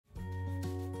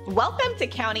Welcome to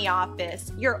County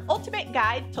Office, your ultimate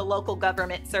guide to local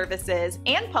government services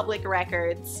and public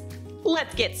records.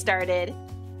 Let's get started.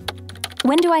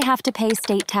 When do I have to pay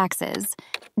state taxes?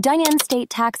 Diane, state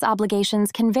tax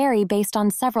obligations can vary based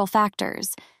on several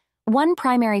factors. One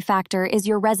primary factor is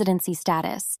your residency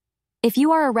status. If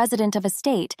you are a resident of a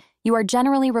state, you are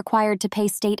generally required to pay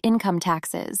state income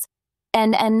taxes.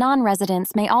 And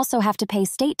non-residents may also have to pay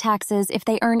state taxes if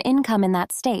they earn income in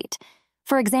that state.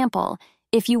 For example,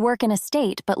 if you work in a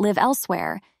state but live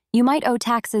elsewhere, you might owe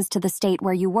taxes to the state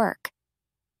where you work.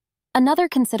 Another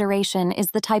consideration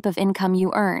is the type of income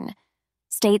you earn.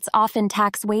 States often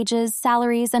tax wages,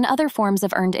 salaries, and other forms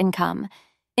of earned income.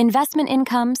 Investment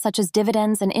income, such as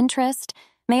dividends and interest,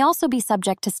 may also be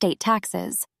subject to state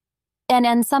taxes.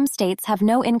 And some states have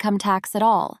no income tax at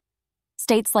all.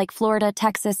 States like Florida,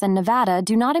 Texas, and Nevada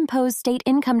do not impose state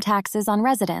income taxes on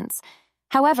residents.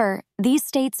 However, these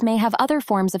states may have other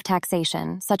forms of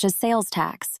taxation, such as sales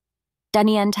tax.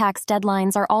 Diane, tax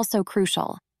deadlines are also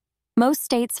crucial. Most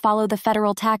states follow the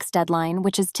federal tax deadline,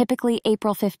 which is typically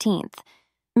April 15th.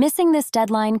 Missing this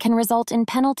deadline can result in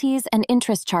penalties and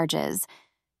interest charges.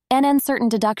 And certain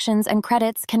deductions and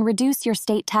credits can reduce your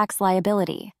state tax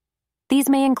liability. These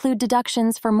may include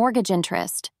deductions for mortgage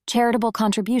interest, charitable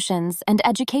contributions, and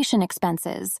education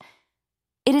expenses.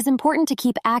 It is important to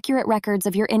keep accurate records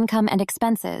of your income and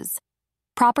expenses.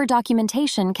 Proper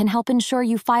documentation can help ensure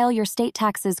you file your state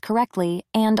taxes correctly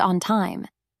and on time.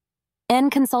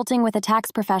 And consulting with a tax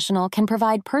professional can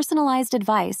provide personalized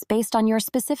advice based on your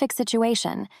specific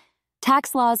situation.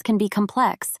 Tax laws can be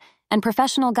complex, and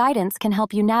professional guidance can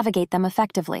help you navigate them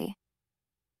effectively.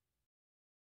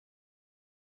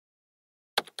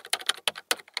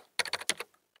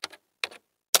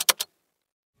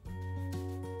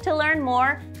 To learn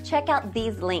more, check out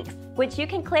these links, which you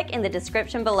can click in the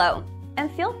description below.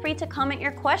 And feel free to comment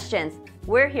your questions.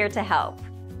 We're here to help.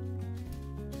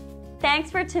 Thanks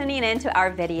for tuning in to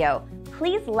our video.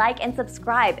 Please like and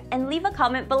subscribe and leave a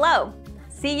comment below.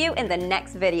 See you in the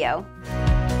next video.